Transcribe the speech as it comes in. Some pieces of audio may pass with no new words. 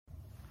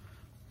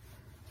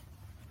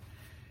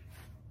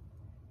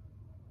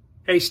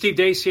Hey, Steve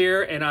Deace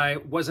here, and I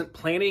wasn't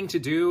planning to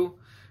do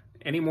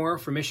any more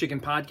for Michigan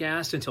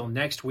podcast until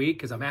next week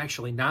because I'm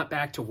actually not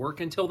back to work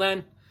until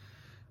then.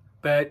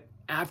 But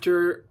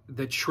after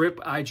the trip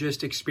I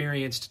just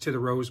experienced to the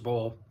Rose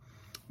Bowl,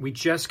 we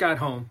just got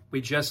home. We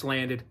just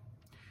landed.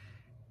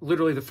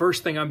 Literally, the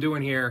first thing I'm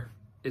doing here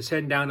is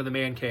heading down to the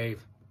man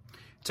cave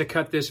to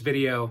cut this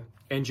video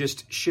and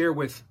just share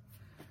with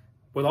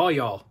all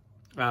y'all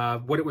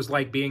what it was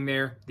like being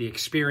there, the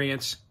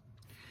experience.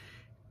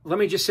 Let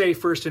me just say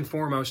first and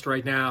foremost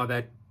right now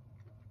that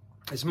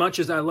as much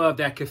as I love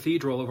that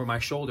cathedral over my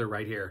shoulder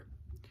right here,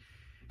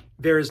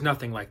 there is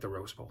nothing like the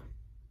Rose Bowl.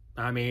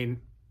 I mean,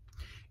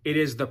 it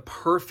is the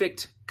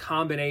perfect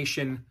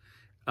combination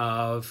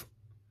of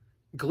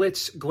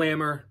glitz,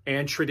 glamour,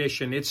 and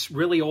tradition. It's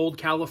really old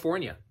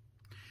California,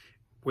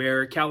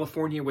 where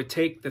California would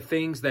take the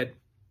things that,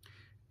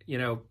 you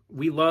know,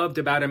 we loved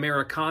about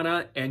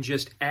Americana and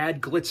just add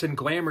glitz and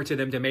glamour to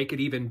them to make it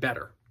even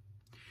better.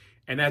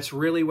 And that's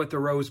really what the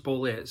Rose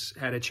Bowl is.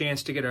 Had a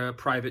chance to get a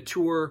private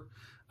tour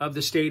of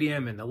the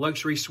stadium and the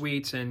luxury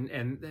suites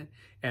and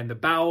the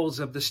bowels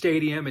of the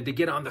stadium, and to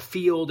get on the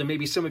field. And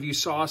maybe some of you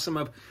saw some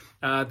of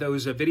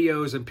those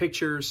videos and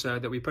pictures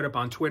that we put up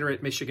on Twitter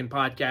at Michigan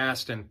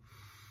Podcast. And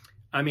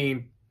I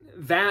mean,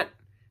 the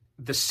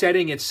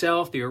setting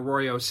itself, the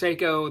Arroyo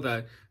Seco,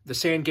 the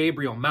San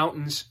Gabriel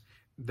Mountains,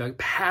 the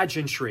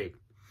pageantry,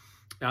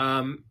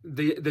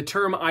 the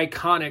term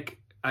iconic,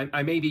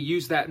 I maybe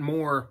use that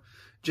more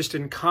just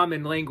in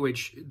common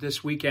language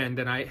this weekend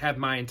than I have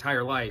my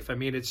entire life. I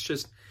mean, it's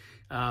just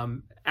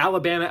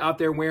Alabama out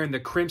there wearing the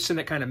crimson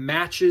that kind of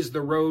matches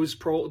the Rose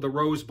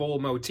Bowl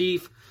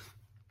motif.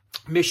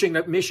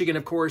 Michigan,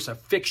 of course, a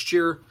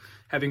fixture,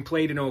 having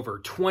played in over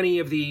 20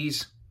 of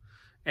these.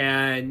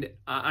 And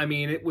I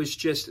mean, it was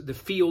just, the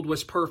field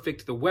was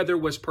perfect. The weather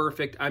was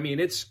perfect. I mean,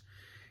 it's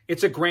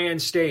a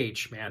grand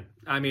stage, man.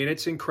 I mean,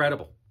 it's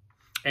incredible.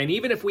 And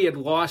even if we had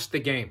lost the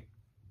game,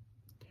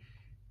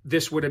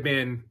 this would have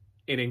been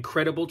an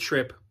incredible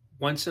trip,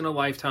 once in a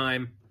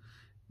lifetime,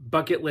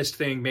 bucket list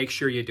thing. Make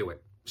sure you do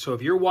it. So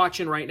if you're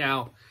watching right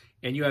now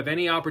and you have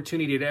any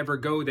opportunity to ever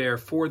go there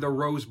for the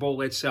Rose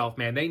Bowl itself,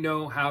 man, they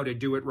know how to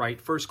do it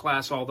right. First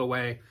class all the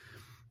way.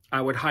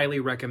 I would highly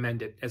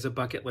recommend it as a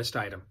bucket list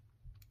item.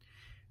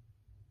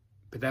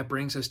 But that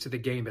brings us to the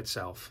game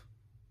itself.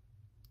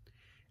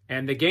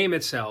 And the game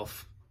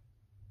itself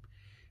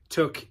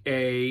took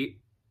a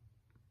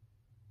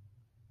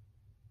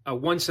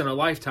once in a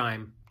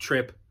lifetime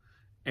trip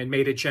and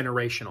made it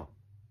generational.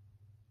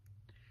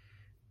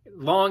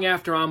 Long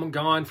after I'm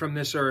gone from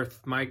this earth,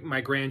 my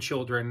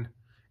grandchildren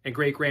and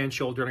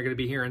great-grandchildren are going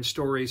to be hearing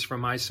stories from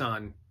my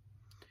son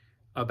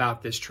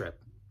about this trip.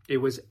 It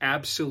was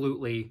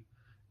absolutely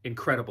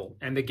incredible,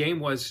 and the game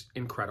was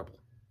incredible.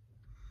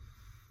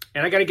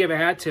 And I got to give a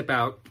hat tip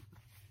out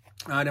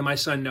to my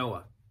son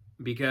Noah,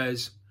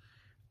 because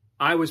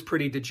I was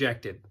pretty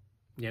dejected,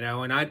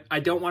 and I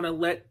don't want to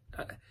let,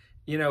 I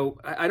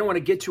don't want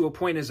to get to a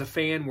point as a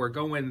fan where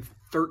going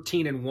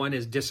 13-1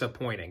 is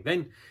disappointing.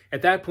 Then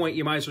at that point,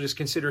 you might as well just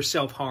consider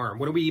self-harm.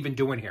 What are we even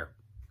doing here?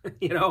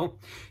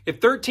 If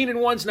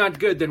 13-1's not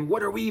good, then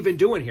what are we even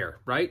doing here,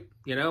 right?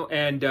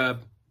 And I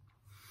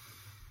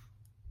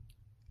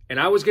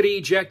was going to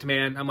eject,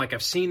 man. I'm like,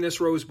 I've seen this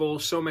Rose Bowl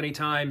so many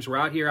times. We're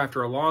out here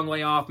after a long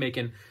layoff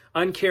making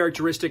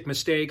uncharacteristic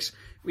mistakes.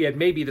 We had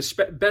maybe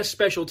the best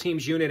special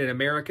teams unit in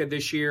America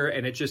this year,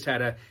 and it just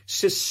had a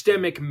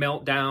systemic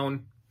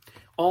meltdown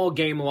all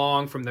game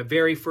long, from the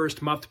very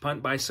first muffed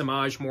punt by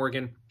Samaj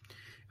Morgan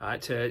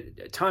to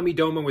Tommy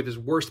Doman with his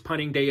worst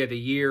punting day of the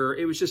year.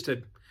 It was just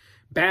a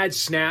bad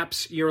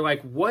snaps. You're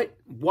like, what?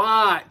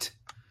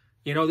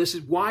 This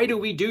is, why do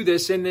we do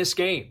this in this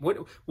game?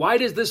 Why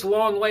does this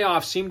long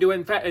layoff seem to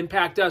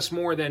impact us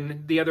more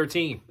than the other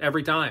team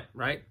every time,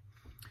 right?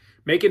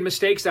 Making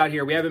mistakes out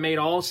here we haven't made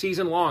all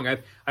season long.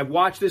 I've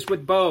watched this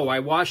with Bo. I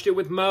watched it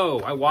with Mo.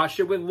 I watched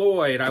it with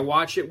Lloyd. I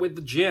watched it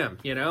with Jim,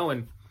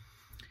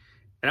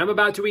 and I'm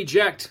about to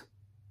eject,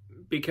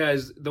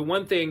 because the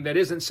one thing that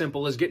isn't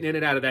simple is getting in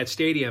and out of that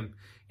stadium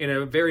in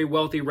a very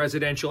wealthy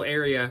residential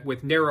area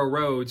with narrow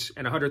roads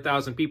and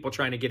 100,000 people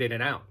trying to get in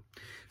and out.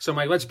 So I'm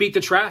like, let's beat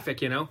the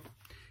traffic, And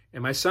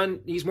my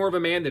son, he's more of a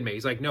man than me.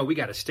 He's like, no, we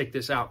got to stick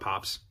this out,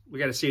 Pops. We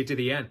got to see it to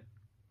the end.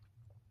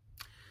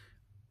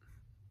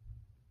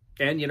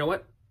 And you know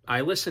what?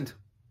 I listened.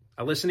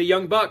 I listened to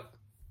Young Buck.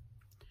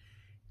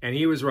 And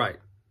he was right.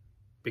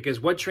 Because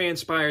what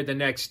transpired the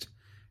next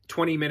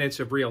 20 minutes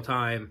of real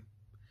time,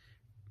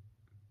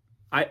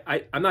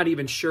 I'm not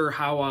even sure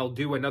how I'll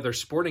do another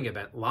sporting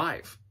event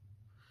live.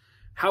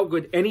 How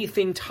could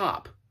anything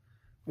top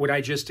what I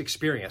just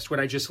experienced,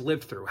 what I just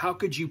lived through? How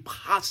could you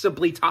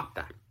possibly top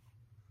that?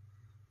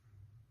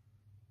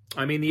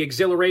 I mean, the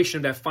exhilaration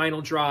of that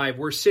final drive.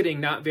 We're sitting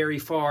not very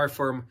far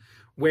from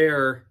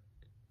where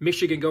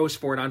Michigan goes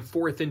for it on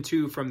 4th and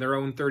 2 from their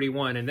own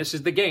 31. And this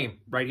is the game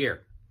right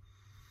here.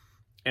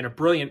 And a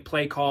brilliant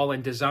play call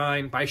and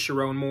design by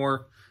Sharon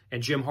Moore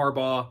and Jim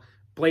Harbaugh.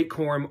 Blake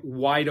Corum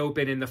wide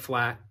open in the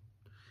flat.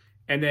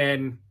 And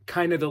then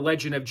kind of the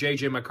legend of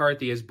J.J.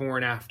 McCarthy is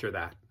born after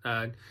that.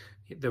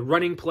 The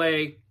running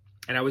play,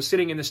 and I was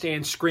sitting in the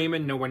stands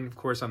screaming. No one, of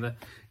course,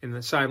 in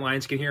the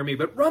sidelines can hear me,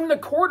 but run the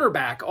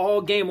quarterback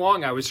all game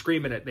long. I was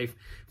screaming it. They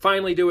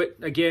finally do it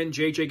again.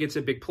 J.J. gets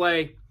a big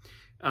play.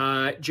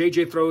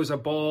 J.J. throws a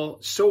ball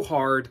so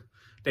hard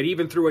that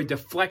even through a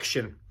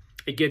deflection,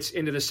 it gets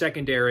into the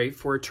secondary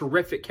for a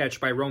terrific catch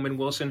by Roman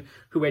Wilson,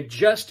 who had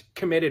just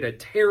committed a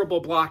terrible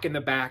block in the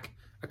back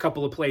a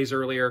couple of plays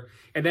earlier,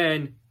 and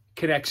then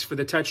connects for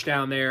the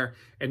touchdown there.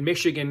 And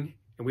Michigan,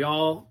 and we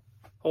all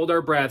hold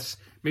our breaths,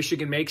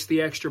 Michigan makes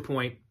the extra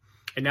point,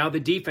 and now the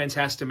defense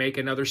has to make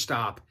another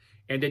stop,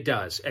 and it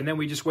does. And then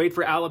we just wait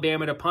for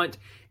Alabama to punt,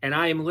 and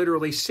I am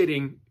literally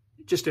sitting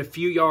just a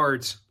few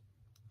yards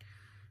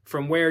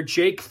from where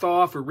Jake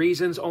Thaw, for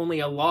reasons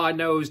only Allah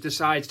knows,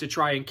 decides to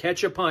try and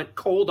catch a punt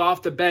cold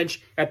off the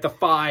bench at the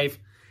 5.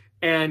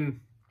 And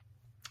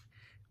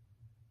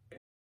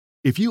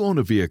if you own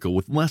a vehicle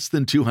with less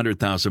than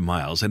 200,000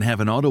 miles and have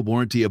an auto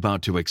warranty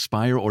about to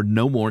expire or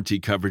no warranty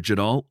coverage at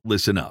all,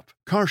 listen up.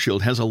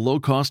 CarShield has a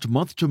low-cost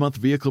month-to-month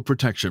vehicle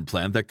protection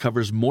plan that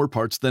covers more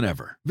parts than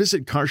ever.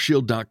 Visit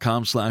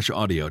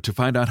carshield.com/audio to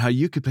find out how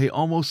you could pay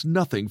almost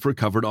nothing for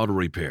covered auto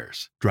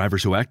repairs.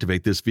 Drivers who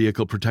activate this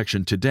vehicle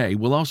protection today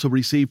will also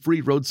receive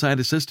free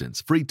roadside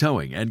assistance, free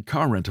towing, and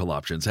car rental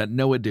options at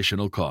no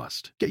additional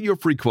cost. Get your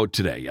free quote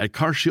today at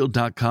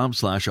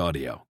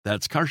carshield.com/audio.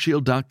 That's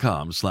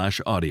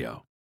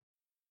carshield.com/audio.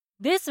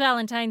 This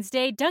Valentine's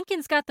Day,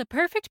 Dunkin's got the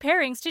perfect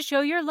pairings to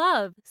show your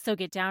love. So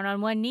get down on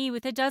one knee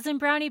with a dozen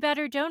brownie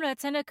batter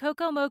donuts and a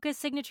cocoa mocha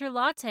signature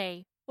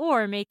latte.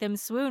 Or make them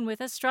swoon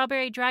with a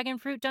strawberry dragon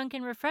fruit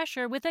Dunkin'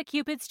 refresher with a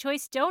Cupid's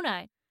Choice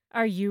donut.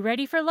 Are you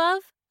ready for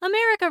love?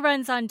 America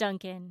runs on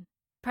Dunkin'.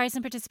 Price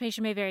and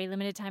participation may vary.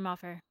 Limited time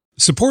offer.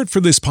 Support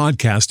for this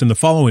podcast and the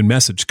following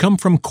message come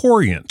from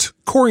Corient.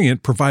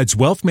 Corient provides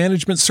wealth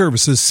management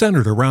services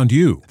centered around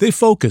you. They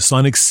focus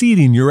on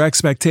exceeding your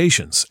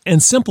expectations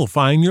and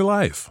simplifying your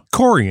life.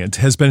 Corient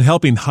has been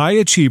helping high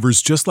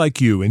achievers just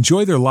like you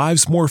enjoy their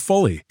lives more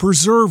fully,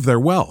 preserve their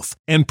wealth,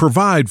 and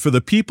provide for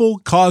the people,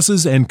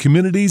 causes, and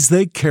communities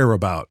they care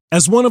about.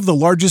 As one of the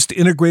largest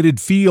integrated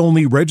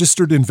fee-only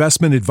registered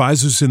investment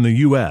advisors in the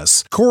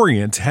U.S.,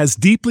 Corient has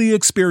deeply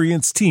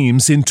experienced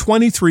teams in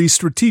 23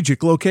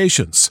 strategic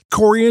locations.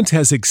 Corient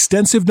has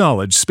extensive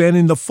knowledge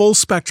spanning the full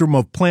spectrum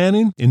of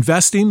planning,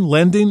 investing,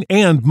 lending,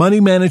 and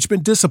money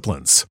management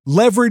disciplines.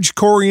 Leverage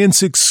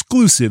Corient's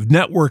exclusive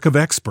network of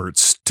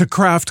experts to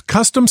craft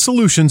custom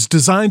solutions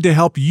designed to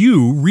help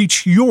you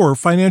reach your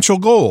financial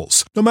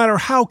goals, no matter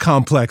how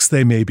complex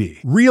they may be.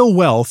 Real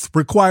wealth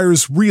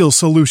requires real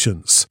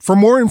solutions. For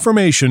more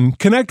information,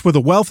 connect with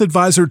a wealth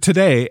advisor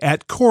today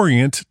at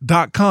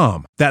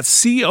Corient.com.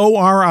 That's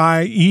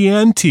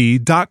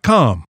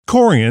Corient.com.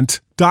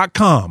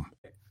 Corient.com.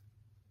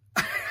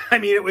 I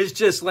mean, it was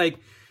just like,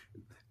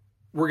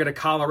 we're going to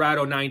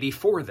Colorado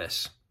 94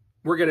 this.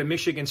 We're going to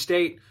Michigan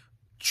State.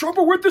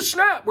 Trouble with the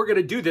snap. We're going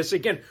to do this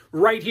again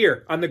right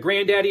here on the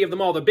granddaddy of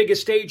them all, the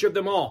biggest stage of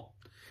them all.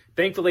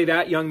 Thankfully,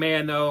 that young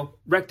man, though,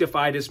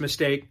 rectified his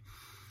mistake.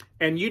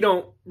 And you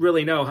don't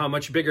really know how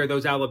much bigger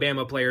those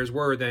Alabama players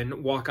were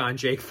than walk-on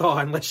Jake Thaw,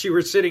 unless you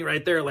were sitting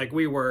right there like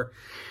we were.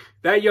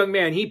 That young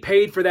man, he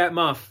paid for that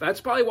muff.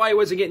 That's probably why he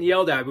wasn't getting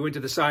yelled at. We went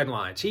to the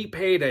sidelines. He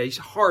paid a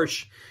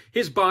harsh,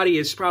 his body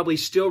is probably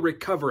still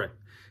recovering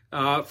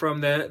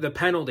from the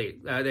penalty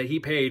that he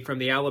paid from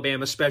the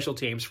Alabama special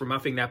teams for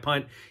muffing that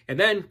punt. And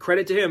then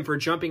credit to him for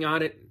jumping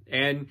on it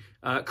and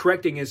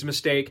correcting his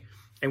mistake.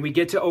 And we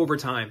get to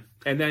overtime.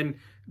 And then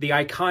the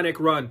iconic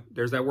run,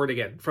 there's that word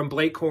again, from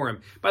Blake Corum.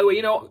 By the way,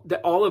 you know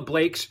that all of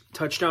Blake's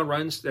touchdown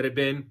runs that have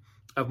been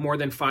of more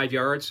than 5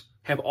 yards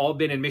have all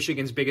been in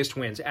Michigan's biggest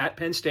wins at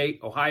Penn State,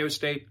 Ohio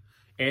State,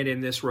 and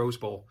in this Rose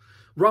Bowl.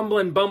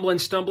 Rumbling, bumbling,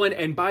 stumbling.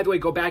 And by the way,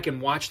 go back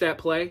and watch that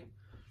play.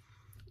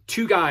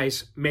 Two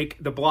guys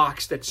make the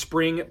blocks that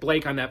spring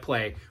Blake on that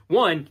play.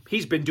 One,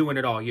 he's been doing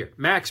it all year.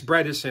 Max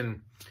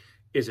Bredesen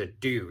is a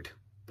dude,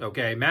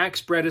 okay?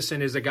 Max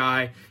Bredesen is a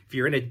guy, if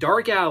you're in a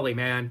dark alley,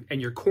 man,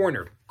 and you're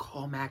cornered,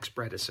 call Max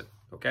Bredesen,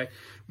 okay?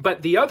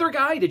 But the other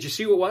guy, did you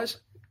see who it was?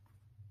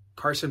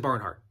 Carson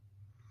Barnhart,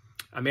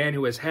 a man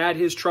who has had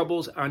his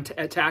troubles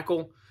at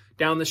tackle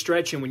down the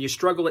stretch, and when you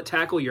struggle at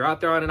tackle, you're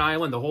out there on an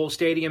island, the whole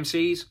stadium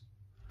sees.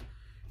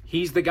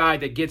 He's the guy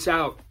that gets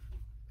out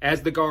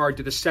as the guard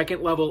to the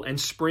second level and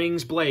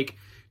springs Blake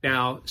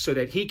now so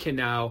that he can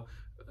now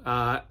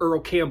Earl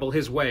Campbell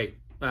his way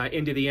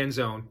into the end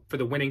zone for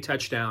the winning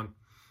touchdown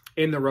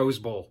in the Rose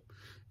Bowl.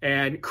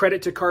 And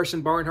credit to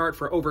Carson Barnhart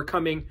for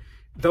overcoming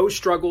those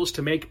struggles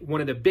to make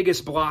one of the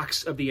biggest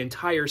blocks of the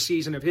entire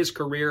season of his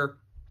career.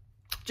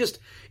 Just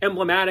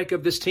emblematic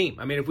of this team.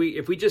 I mean,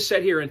 if we just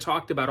sat here and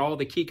talked about all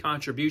the key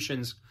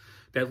contributions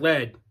that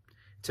led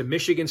to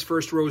Michigan's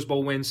first Rose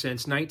Bowl win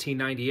since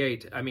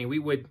 1998, I mean,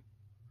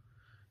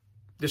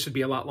 this would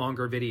be a lot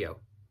longer video.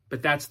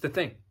 But that's the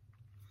thing.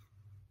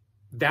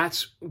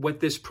 That's what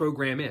this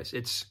program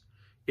is.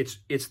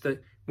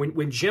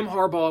 When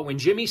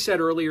Jimmy said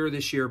earlier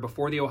this year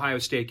before the Ohio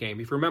State game,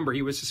 if you remember,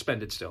 he was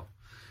suspended still.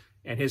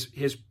 And his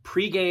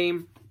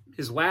pregame,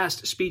 his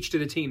last speech to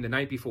the team the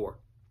night before,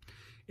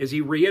 is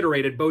he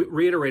reiterated Bo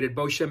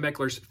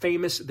Schembechler's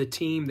famous the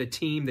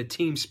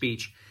team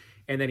speech.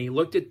 And then he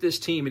looked at this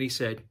team and he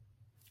said,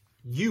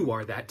 "You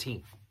are that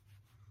team."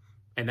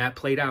 And that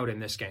played out in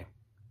this game.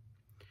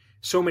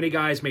 So many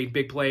guys made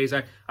big plays.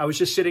 I was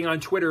just sitting on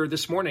Twitter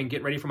this morning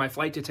getting ready for my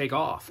flight to take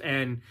off.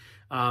 And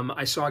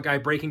I saw a guy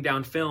breaking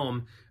down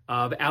film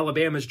of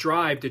Alabama's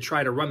drive to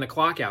try to run the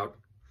clock out.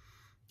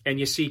 And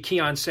you see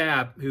Keon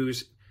Sabb,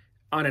 who's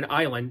on an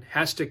island,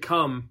 has to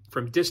come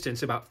from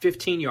distance about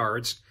 15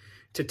 yards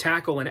to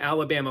tackle an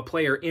Alabama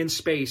player in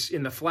space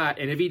in the flat.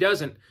 And if he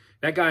doesn't,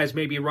 that guy is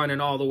maybe running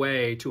all the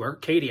way to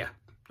Arcadia.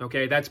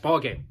 Okay, that's ball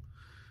game.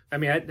 I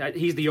mean,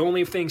 he's the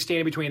only thing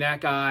standing between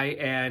that guy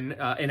and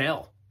an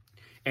L.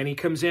 And he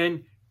comes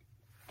in,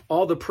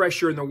 all the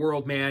pressure in the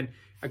world, man.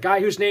 A guy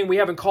whose name we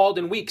haven't called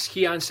in weeks,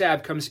 Keon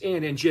Sabb, comes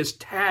in and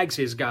just tags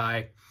his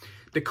guy.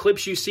 The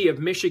clips you see of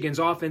Michigan's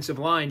offensive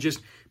line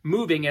just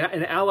moving,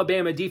 an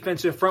Alabama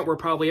defensive front where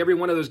probably every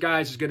one of those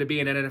guys is going to be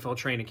in an NFL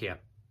training camp.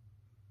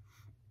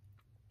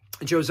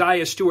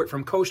 Josiah Stewart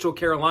from Coastal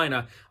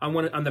Carolina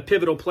on the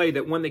pivotal play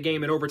that won the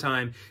game in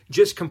overtime,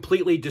 just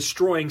completely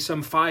destroying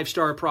some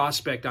 5-star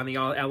prospect on the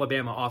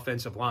Alabama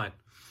offensive line.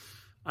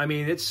 I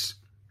mean, this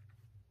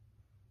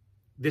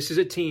is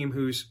a team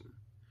whose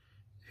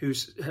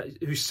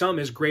sum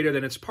is greater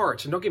than its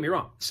parts. And don't get me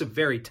wrong, it's a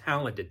very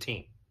talented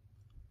team.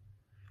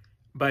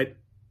 But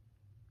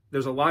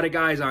there's a lot of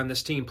guys on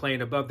this team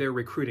playing above their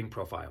recruiting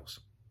profiles.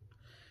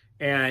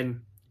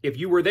 And if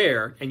you were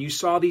there and you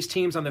saw these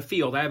teams on the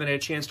field, I haven't had a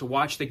chance to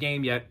watch the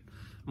game yet.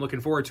 I'm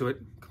looking forward to it.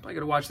 I'm probably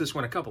going to watch this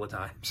one a couple of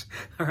times.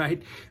 All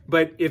right.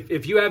 But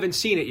if you haven't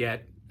seen it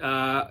yet,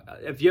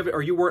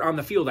 you weren't on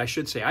the field, I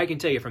should say, I can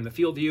tell you from the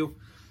field view,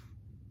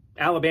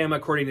 Alabama,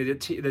 according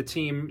to the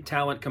team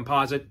talent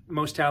composite,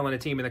 most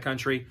talented team in the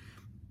country,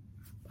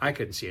 I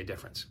couldn't see a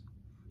difference.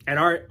 And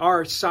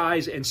our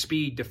size and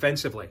speed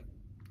defensively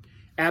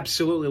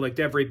absolutely looked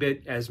every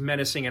bit as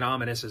menacing and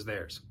ominous as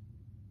theirs.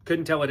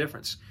 Couldn't tell a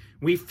difference.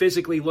 We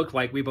physically looked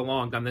like we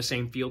belonged on the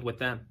same field with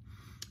them.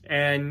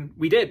 And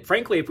we did.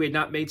 Frankly, if we had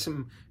not made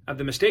some of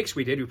the mistakes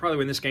we did, we probably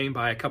win this game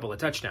by a couple of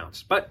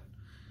touchdowns. But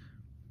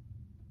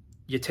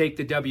you take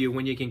the W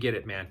when you can get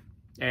it, man.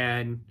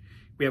 And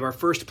we have our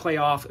first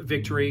playoff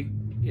victory,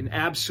 an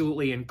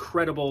absolutely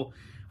incredible.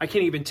 I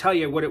can't even tell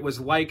you what it was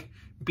like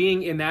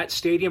being in that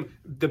stadium.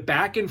 The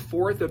back and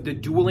forth of the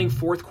dueling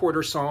fourth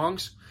quarter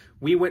songs.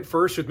 We went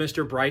first with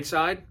Mr.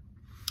 Brightside.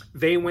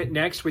 They went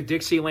next with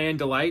Dixieland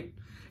Delight.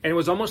 And it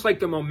was almost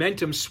like the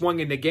momentum swung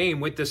in the game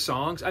with the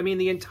songs. I mean,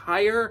 the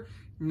entire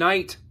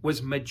night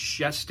was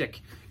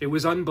majestic. It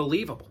was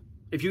unbelievable.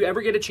 If you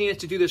ever get a chance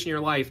to do this in your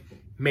life,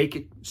 make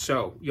it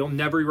so. You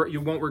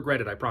won't regret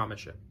it, I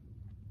promise you.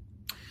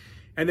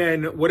 And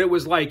then what it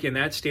was like in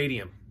that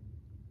stadium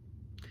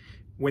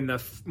when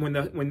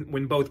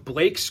both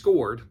Blake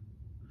scored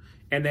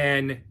and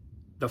then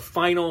the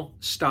final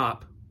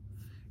stop,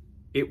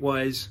 it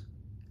was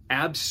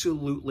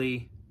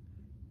absolutely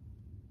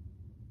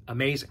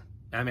amazing.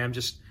 I mean,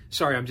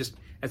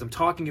 as I'm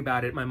talking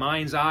about it, my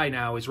mind's eye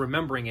now is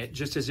remembering it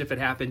just as if it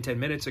happened 10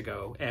 minutes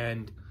ago.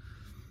 And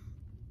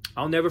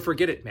I'll never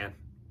forget it, man.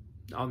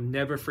 I'll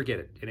never forget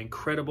it. An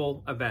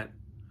incredible event,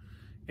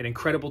 an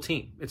incredible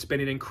team. It's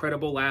been an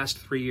incredible last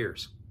 3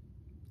 years.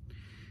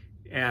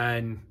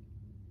 And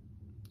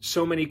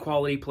so many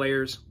quality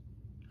players.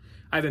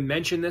 I haven't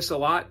mentioned this a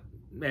lot,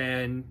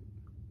 and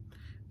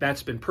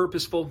that's been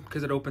purposeful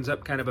because it opens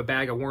up kind of a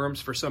bag of worms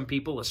for some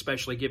people,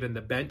 especially given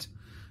the bent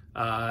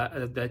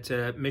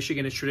that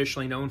Michigan is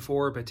traditionally known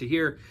for. But to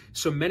hear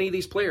so many of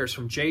these players,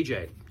 from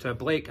JJ to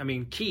Blake, I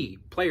mean, key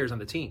players on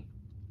the team,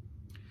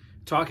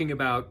 talking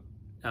about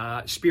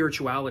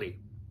spirituality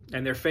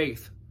and their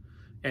faith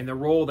and the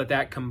role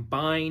that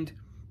combined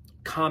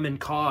common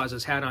cause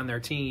has had on their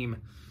team.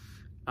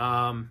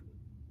 I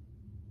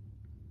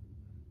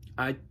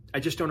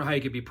just don't know how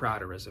you could be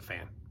prouder as a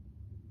fan.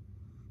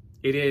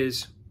 It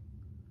is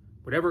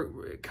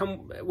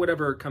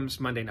whatever comes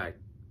Monday night.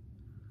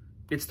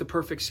 It's the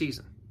perfect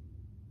season.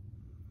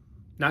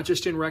 Not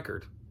just in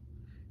record,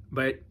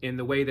 but in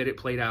the way that it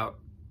played out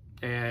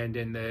and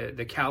in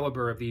the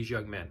caliber of these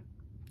young men.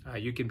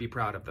 You can be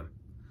proud of them.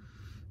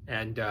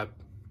 And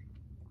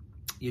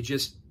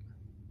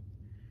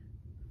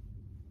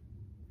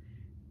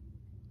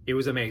it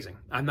was amazing.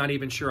 I'm not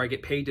even sure I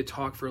get paid to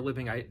talk for a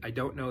living. I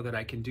don't know that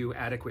I can do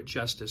adequate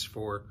justice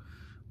for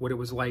what it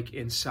was like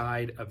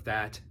inside of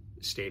that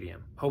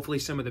stadium. Hopefully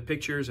some of the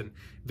pictures and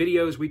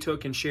videos we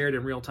took and shared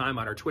in real time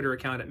on our Twitter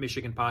account at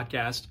Michigan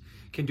Podcast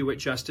can do it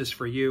justice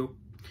for you.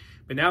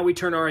 But now we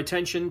turn our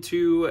attention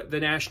to the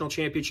national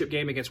championship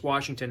game against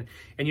Washington.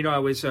 And, I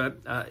was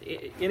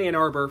in Ann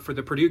Arbor for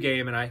the Purdue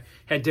game, and I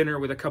had dinner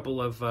with a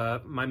couple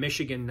of my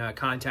Michigan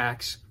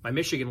contacts, my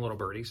Michigan little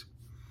birdies.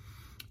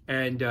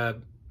 And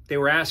they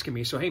were asking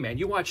me, so, hey, man,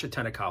 you watch a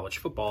ton of college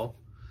football.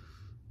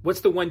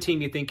 What's the one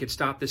team you think could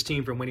stop this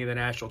team from winning the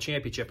national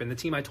championship? And the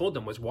team I told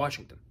them was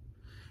Washington,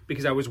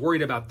 because I was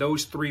worried about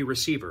those three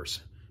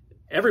receivers,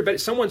 Everybody,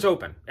 someone's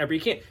open.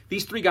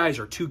 These three guys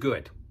are too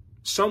good.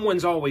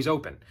 Someone's always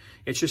open.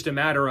 It's just a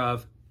matter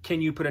of,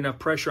 can you put enough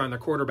pressure on the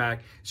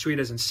quarterback so he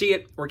doesn't see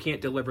it or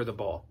can't deliver the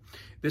ball?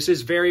 This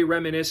is very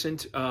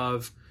reminiscent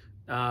of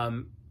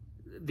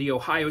the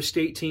Ohio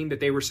State team that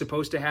they were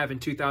supposed to have in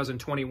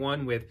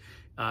 2021 with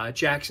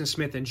Jackson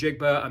Smith and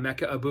Jigba,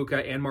 Emeka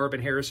Egbuka, and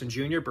Marvin Harrison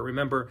Jr. But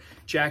remember,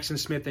 Jackson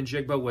Smith and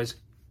Jigba was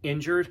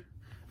injured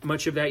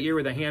much of that year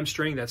with a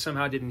hamstring that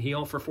somehow didn't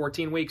heal for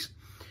 14 weeks.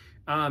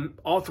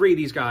 All three of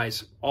these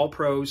guys, all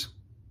pros,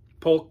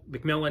 Polk,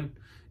 McMillan,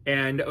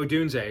 and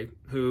Odunze,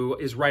 who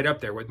is right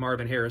up there with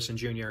Marvin Harrison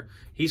Jr.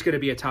 He's going to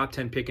be a top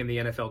 10 pick in the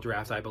NFL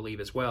draft, I believe,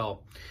 as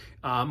well.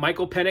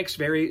 Michael Penix,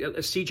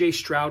 a C.J.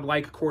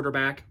 Stroud-like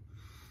quarterback.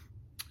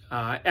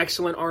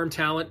 Excellent arm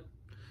talent.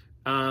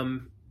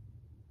 And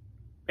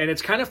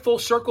it's kind of full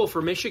circle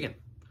for Michigan.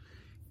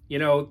 You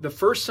know, the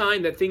first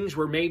sign that things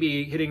were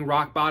maybe hitting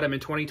rock bottom in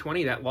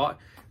 2020,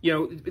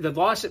 the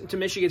loss to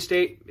Michigan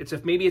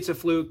State, maybe it's a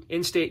fluke,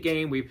 in-state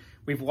game.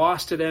 We've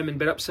lost to them and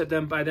been upset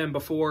by them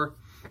before.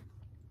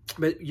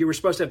 But you were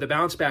supposed to have the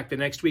bounce back the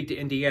next week to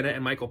Indiana,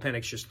 and Michael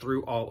Penix just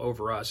threw all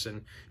over us.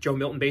 And Joe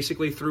Milton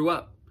basically threw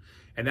up.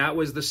 And that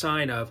was the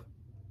sign of,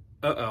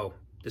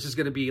 this is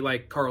going to be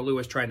like Carl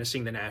Lewis trying to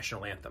sing the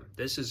national anthem.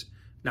 This is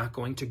not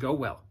going to go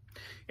well.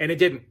 And it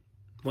didn't.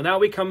 Well, now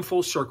we come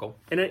full circle,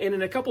 and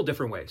in a couple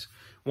different ways.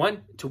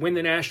 One, to win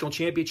the national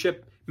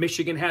championship,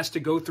 Michigan has to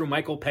go through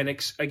Michael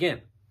Penix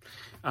again.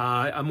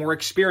 A more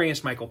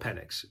experienced Michael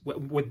Penix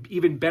with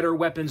even better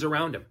weapons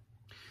around him.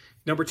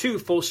 Number two,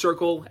 full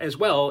circle as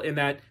well, in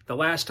that the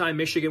last time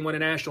Michigan won a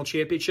national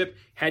championship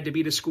had to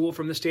beat a school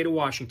from the state of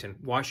Washington.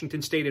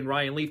 Washington State and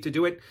Ryan Leaf to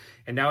do it,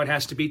 and now it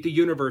has to beat the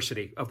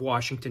University of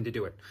Washington to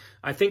do it.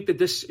 I think that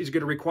this is going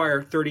to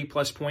require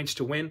 30-plus points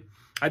to win.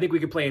 I think we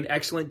could play an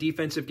excellent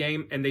defensive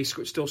game, and they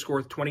still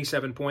score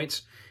 27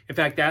 points. In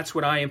fact, that's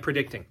what I am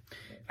predicting.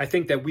 I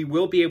think that we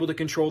will be able to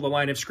control the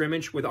line of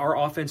scrimmage with our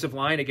offensive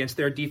line against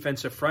their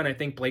defensive front. I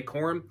think Blake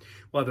Corum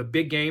will have a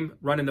big game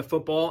running the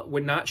football.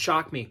 Would not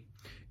shock me.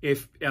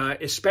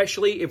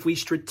 Especially if we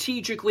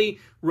strategically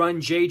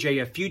run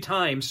JJ a few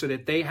times so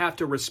that they have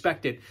to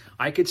respect it.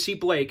 I could see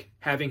Blake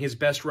having his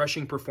best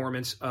rushing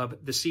performance of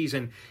the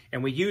season,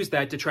 and we use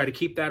that to try to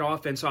keep that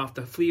offense off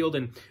the field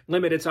and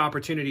limit its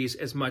opportunities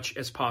as much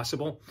as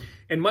possible.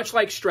 And much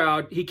like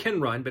Stroud, he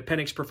can run, but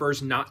Penix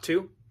prefers not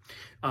to.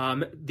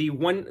 The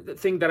one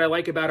thing that I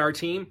like about our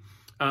team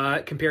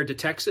compared to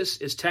Texas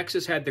is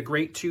Texas had the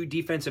great two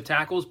defensive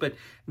tackles, but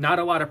not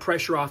a lot of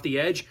pressure off the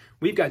edge.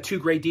 We've got two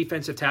great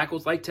defensive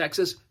tackles like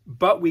Texas,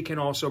 but we can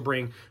also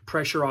bring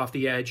pressure off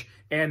the edge,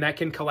 and that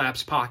can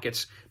collapse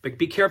pockets. But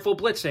be careful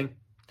blitzing,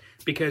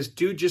 because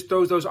dude just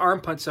throws those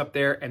arm punts up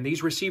there, and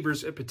these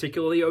receivers,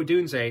 particularly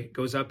Odunze,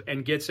 goes up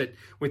and gets it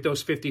with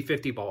those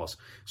 50-50 balls.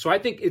 So I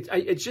think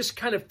it just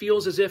kind of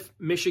feels as if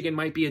Michigan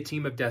might be a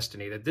team of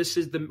destiny, that this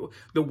is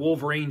the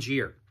Wolverines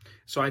year.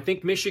 So I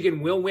think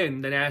Michigan will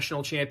win the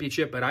national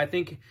championship, but I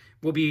think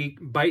we'll be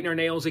biting our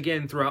nails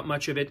again throughout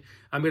much of it.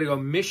 I'm going to go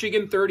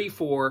Michigan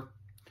 34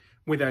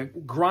 with a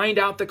grind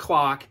out the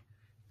clock,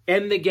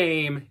 end the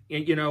game,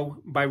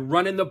 by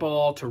running the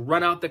ball to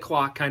run out the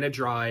clock kind of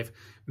drive.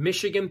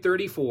 Michigan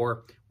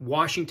 34,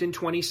 Washington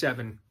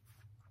 27,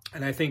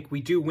 and I think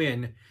we do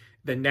win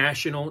the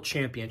national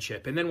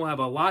championship. And then we'll have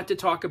a lot to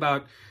talk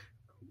about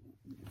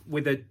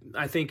with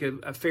I think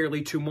a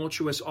fairly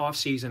tumultuous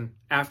offseason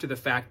after the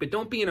fact, but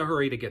don't be in a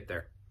hurry to get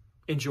there.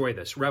 Enjoy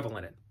this, revel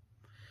in it.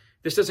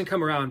 This doesn't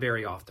come around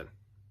very often.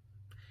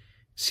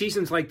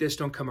 Seasons like this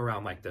don't come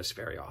around like this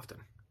very often.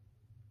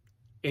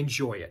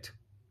 Enjoy it.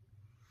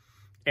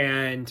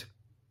 And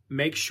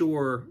make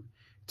sure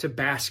to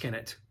bask in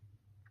it,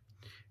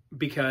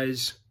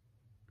 because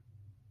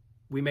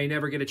we may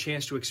never get a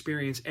chance to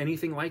experience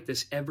anything like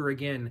this ever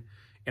again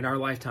in our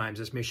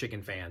lifetimes as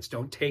Michigan fans.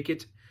 Don't take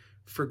it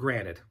for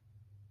granted.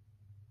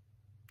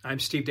 I'm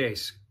Steve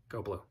Dace.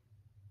 Go Blue.